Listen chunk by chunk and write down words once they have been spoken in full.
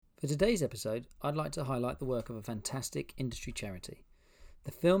For today's episode, I'd like to highlight the work of a fantastic industry charity.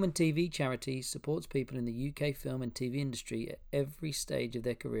 The Film and TV Charity supports people in the UK film and TV industry at every stage of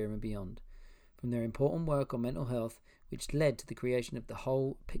their career and beyond. From their important work on mental health, which led to the creation of the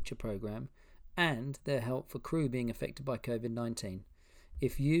Whole Picture programme, and their help for crew being affected by COVID-19.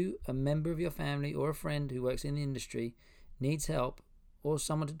 If you, a member of your family or a friend who works in the industry, needs help or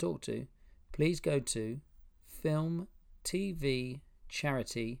someone to talk to, please go to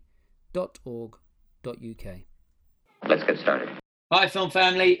filmtvcharity.org.uk. Let's get started. Hi, film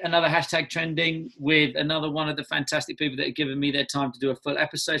family. Another hashtag trending with another one of the fantastic people that have given me their time to do a full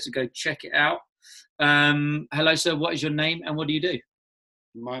episode, so go check it out. Hello, sir. What is your name and what do you do?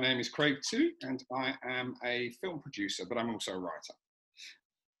 My name is Craig too, and I am a film producer, but I'm also a writer.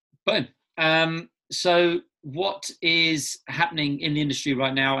 Boom. So what is happening in the industry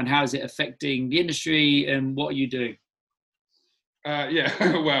right now, and how is it affecting the industry, and what are you doing?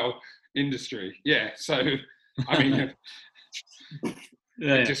 Industry. Yeah. So, I mean,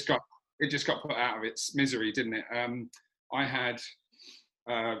 it just got put out of its misery, didn't it? I had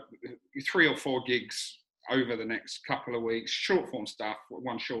 3 or 4 gigs over the next couple of weeks, short form stuff,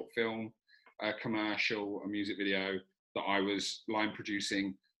 one short film, a commercial, a music video that I was line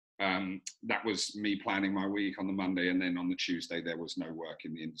producing. That was me planning my week on the Monday, and then on the Tuesday there was no work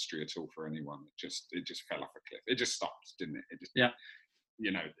in the industry at all for anyone. It just fell off a cliff. It just stopped, didn't it? It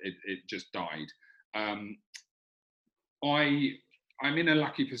just died. I'm in a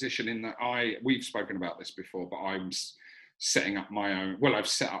lucky position in that we've spoken about this before, but I'm setting up my own. Well, I've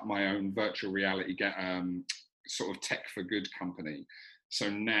set up my own virtual reality sort of tech for good company. So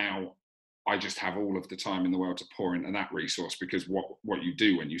now I just have all of the time in the world to pour into that resource, because what you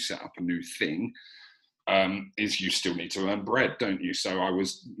do when you set up a new thing is you still need to earn bread, don't you? So I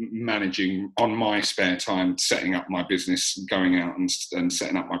was managing on my spare time, setting up my business, going out and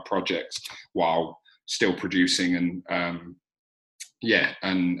setting up my projects while still producing and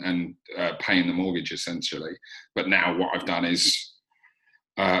paying the mortgage essentially. But now what I've done is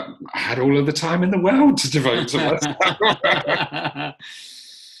I had all of the time in the world to devote to myself.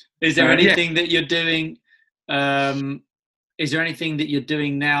 Is there anything that you're doing? Is there anything that you're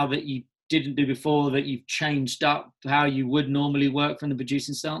doing now that you didn't do before, that you've changed up how you would normally work from the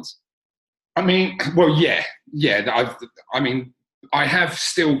producing stance? I mean, well, yeah. I have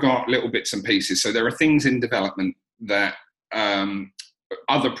still got little bits and pieces. So there are things in development that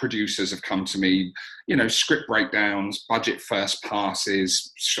other producers have come to me, script breakdowns, budget first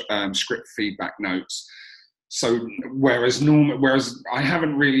passes, script feedback notes. So whereas I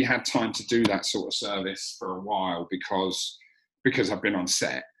haven't really had time to do that sort of service for a while because I've been on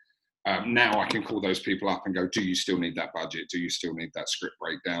set. Now I can call those people up and go, do you still need that budget? Do you still need that script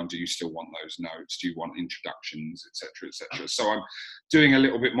breakdown? Do you still want those notes? Do you want introductions, et cetera, et cetera? So I'm doing a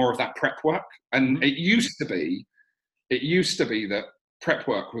little bit more of that prep work. And it used to be that prep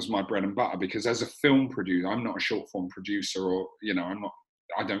work was my bread and butter, because as a film producer, I'm not a short form producer, or,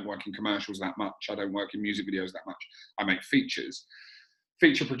 I don't work in commercials that much. I don't work in music videos that much. I make features.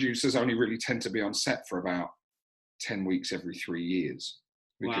 Feature producers only really tend to be on set for about 10 weeks every 3 years,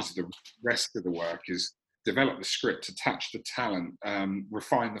 because the rest of the work is develop the script, attach the talent,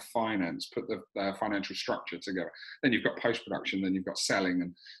 refine the finance, put the financial structure together. Then you've got post-production, then you've got selling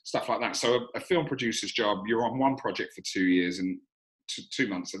and stuff like that. So a film producer's job, you're on one project for 2 years, and 2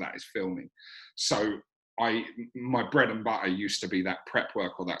 months of that is filming. So my bread and butter used to be that prep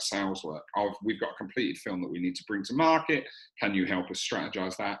work or that sales work. We've got a completed film that we need to bring to market. Can you help us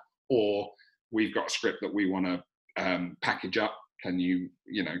strategize that? Or we've got a script that we want to package up. Can you,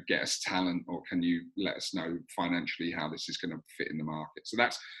 get us talent, or can you let us know financially how this is going to fit in the market? So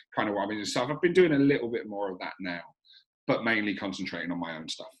that's kind of what I've been doing. So I've been doing a little bit more of that now, but mainly concentrating on my own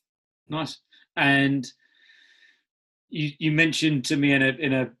stuff. Nice. And you mentioned to me in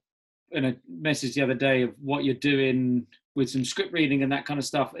a message the other day of what you're doing with some script reading and that kind of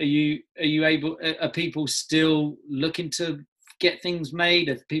stuff. Are people still looking to get things made?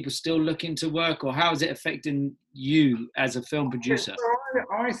 Are people still looking to work, or how is it affecting you as a film producer?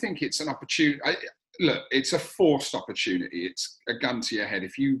 I think it's an opportunity. Look, it's a forced opportunity. It's a gun to your head.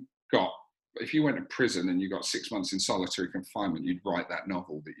 If you went to prison and you got 6 months in solitary confinement, you'd write that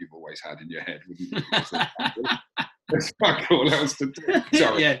novel that you've always had in your head, wouldn't you? There's fuck all else to do.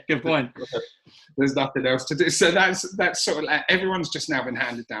 Sorry. Yeah, good point. There's nothing else to do. So that's sort of like, everyone's just now been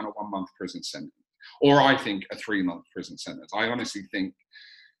handed down a 1 month prison sentence, or I think a 3 month prison sentence. I honestly think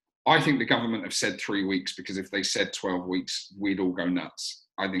the government have said 3 weeks, because if they said 12 weeks, we'd all go nuts.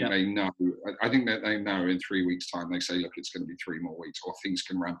 I think Yeah. they know. I think that they know in 3 weeks' time. They say, look, it's going to be 3 more weeks, or things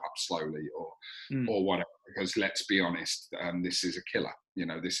can ramp up slowly, or whatever. Because let's be honest, this is a killer.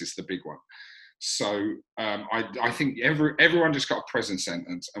 This is the big one. So I think everyone just got a prison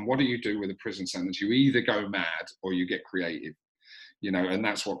sentence. And what do you do with a prison sentence? You either go mad or you get creative. And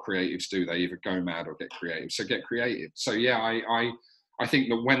that's what creatives do. They either go mad or get creative. So get creative. So yeah, I think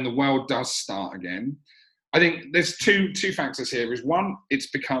that when the world does start again, I think there's two factors here. Is one, it's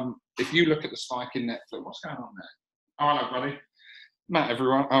become, if you look at the spike in Netflix, what's going on there? Oh, hello, buddy. Matt,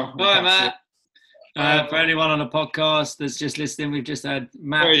 everyone. Oh, Hi, Matt. For anyone on a podcast that's just listening, we've just had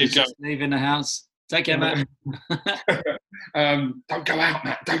Matt who's just leaving the house. Take care, Matt. Don't go out,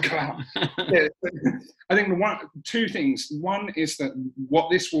 Matt. Don't go out. Yeah, I think two things. One is that what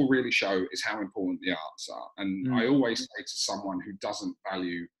this will really show is how important the arts are. And I always say to someone who doesn't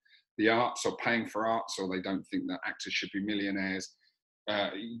value the arts or paying for arts, or they don't think that actors should be millionaires,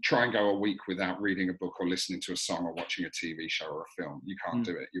 try and go a week without reading a book or listening to a song or watching a TV show or a film. You can't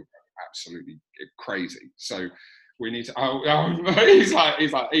do it. You're absolutely crazy. So we need to. Oh, he's like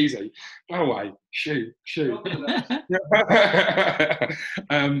easy. Go away. Shoo.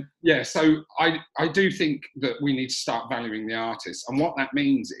 Yeah. So I do think that we need to start valuing the artists, and what that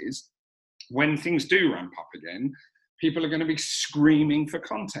means is when things do ramp up again, people are going to be screaming for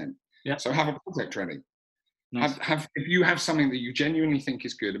content. Yeah. So have a project ready. Nice. If you have something that you genuinely think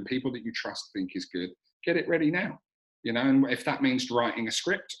is good and people that you trust think is good, get it ready now. And if that means writing a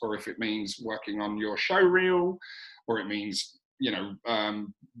script, or if it means working on your show reel, or it means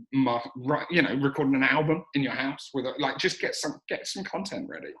recording an album in your house just get some content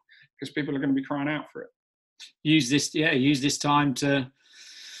ready, because people are going to be crying out for it. Use this time to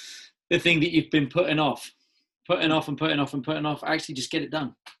the thing that you've been putting off. Actually, just get it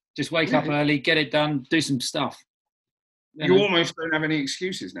done. Just wake up early, get it done, do some stuff. You almost don't have any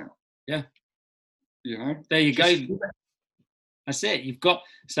excuses now. Yeah. There you go. That's it. You've got,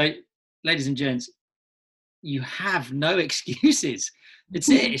 so ladies and gents, you have no excuses. It's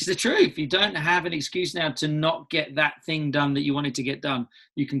it. It's the truth. You don't have an excuse now to not get that thing done that you wanted to get done.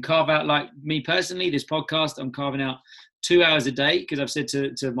 You can carve out, like me personally, this podcast, I'm carving out 2 hours a day, because I've said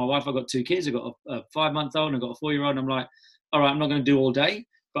to my wife, I've got 2 kids. I've got a 5-month-old and I've got a 4-year-old. And I'm like, all right, I'm not going to do all day,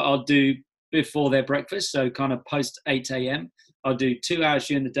 but I'll do before their breakfast. So kind of post 8 a.m. I'll do 2 hours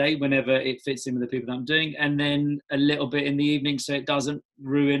during the day whenever it fits in with the people that I'm doing, and then a little bit in the evening so it doesn't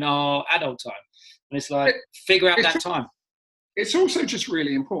ruin our adult time. And it's like, figure out that time. It's also just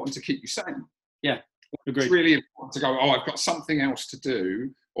really important to keep you sane. Yeah, agreed. It's really important to go, I've got something else to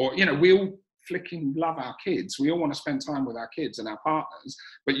do. Or, we all flicking love our kids. We all want to spend time with our kids and our partners,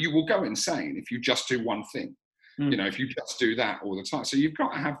 but you will go insane if you just do one thing. If you just do that all the time. So you've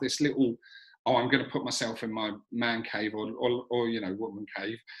got to have this little, I'm going to put myself in my man cave or woman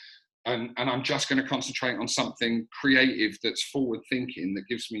cave, and I'm just going to concentrate on something creative that's forward thinking, that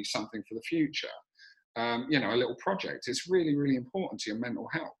gives me something for the future. A little project. It's really, really important to your mental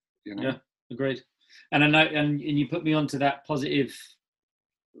health. Yeah, agreed. And I know, and you put me onto that positive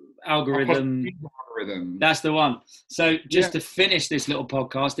algorithm. That's the one. So just to finish this little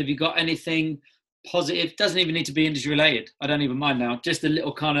podcast, have you got anything positive? Doesn't even need to be industry related. I don't even mind now. Just a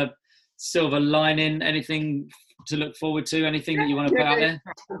little kind of silver lining, anything to look forward to, anything that you want to put out there?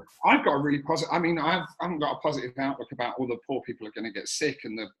 I've got a really positive, I haven't got a positive outlook about all the poor people are going to get sick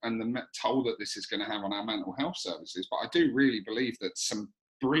and the toll that this is going to have on our mental health services. But I do really believe that some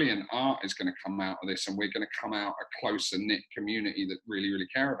brilliant art is going to come out of this, and we're going to come out a closer knit community that really, really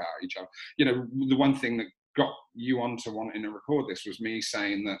care about each other. The one thing that got you onto wanting to record this was me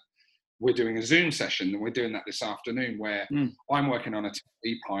saying that we're doing a Zoom session, and we're doing that this afternoon, where I'm working on a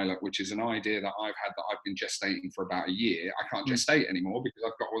TV pilot, which is an idea that I've had that I've been gestating for about a year. I can't gestate anymore because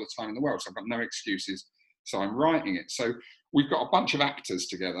I've got all the time in the world, so I've got no excuses. So I'm writing it. So we've got a bunch of actors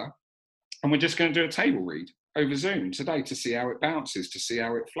together, and we're just going to do a table read over Zoom today to see how it bounces, to see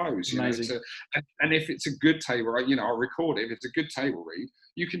how it flows. And if it's a good table, I'll record it. If it's a good table read,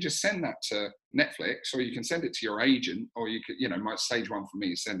 you can just send that to Netflix, or you can send it to your agent, or you could, my stage one for me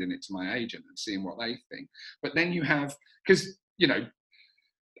is sending it to my agent and seeing what they think. But then you have, because,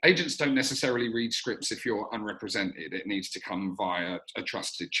 agents don't necessarily read scripts if you're unrepresented. It needs to come via a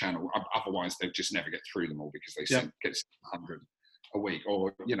trusted channel. Otherwise, they'll just never get through them all, because they get 100 a week,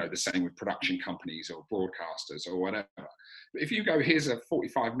 or the same with production companies or broadcasters or whatever. But if you go, here's a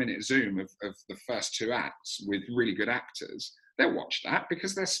 45-minute Zoom of the first 2 acts with really good actors, they'll watch that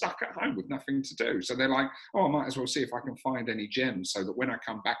because they're stuck at home with nothing to do. So they're like, I might as well see if I can find any gems, so that when I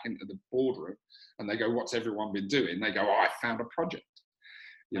come back into the boardroom and they go, what's everyone been doing? They go, I found a project.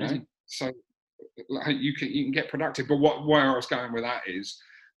 So you can get productive. But where I was going with that is,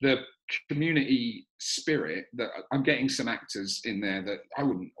 the community spirit that I'm getting some actors in there that I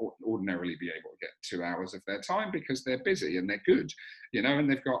wouldn't ordinarily be able to get 2 hours of their time because they're busy and they're good, and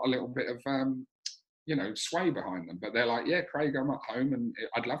they've got a little bit of sway behind them, but they're like, yeah, Craig, I'm at home and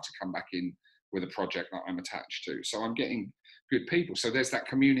I'd love to come back in with a project that I'm attached to. So I'm getting good people. So there's that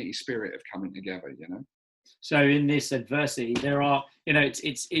community spirit of coming together, So in this adversity, there are,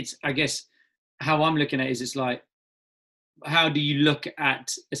 it's I guess how I'm looking at it is it's like, how do you look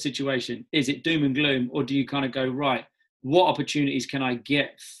at a situation? Is it doom and gloom, or do you kind of go, right, what opportunities can I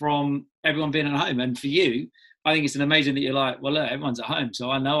get from everyone being at home? And for you, I think it's amazing that you're like, well, look, everyone's at home, so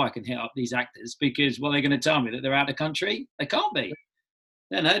I know I can hit up these actors because, well, they're going to tell me that they're out of the country. They can't be.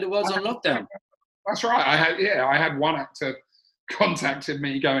 The world's on lockdown. That's right. I had one actor contacted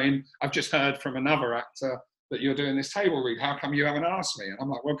me going, I've just heard from another actor that you're doing this table read. How come you haven't asked me? And I'm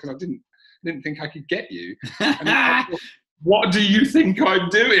like, well, because I didn't think I could get you. And like, what do you think I'm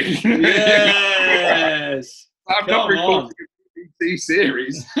doing? Yes. I'm not recording a BBC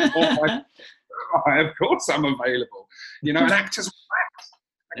series. Of course I'm available. And actors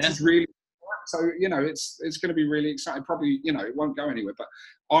really. So it's going to be really exciting. Probably it won't go anywhere. But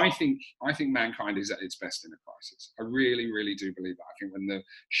I think mankind is at its best in a crisis. I really, really do believe that. I think when the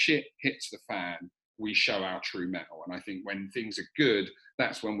shit hits the fan, we show our true metal. And I think when things are good,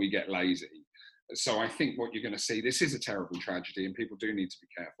 that's when we get lazy. So I think what you're going to see, this is a terrible tragedy and people do need to be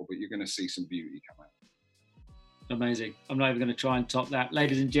careful, but you're going to see some beauty come out. Amazing. I'm not even going to try and top that.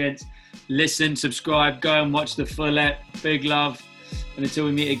 Ladies and gents, listen, subscribe, go and watch the full ep. Big love. And until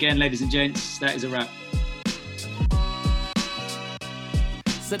we meet again, ladies and gents, that is a wrap.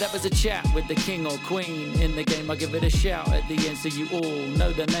 So that was a chat with the king or queen. In the game, I give it a shout at the end so you all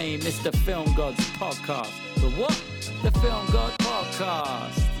know the name. It's the Film Gods Podcast. The what? The Film God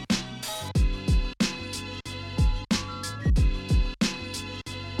Podcast.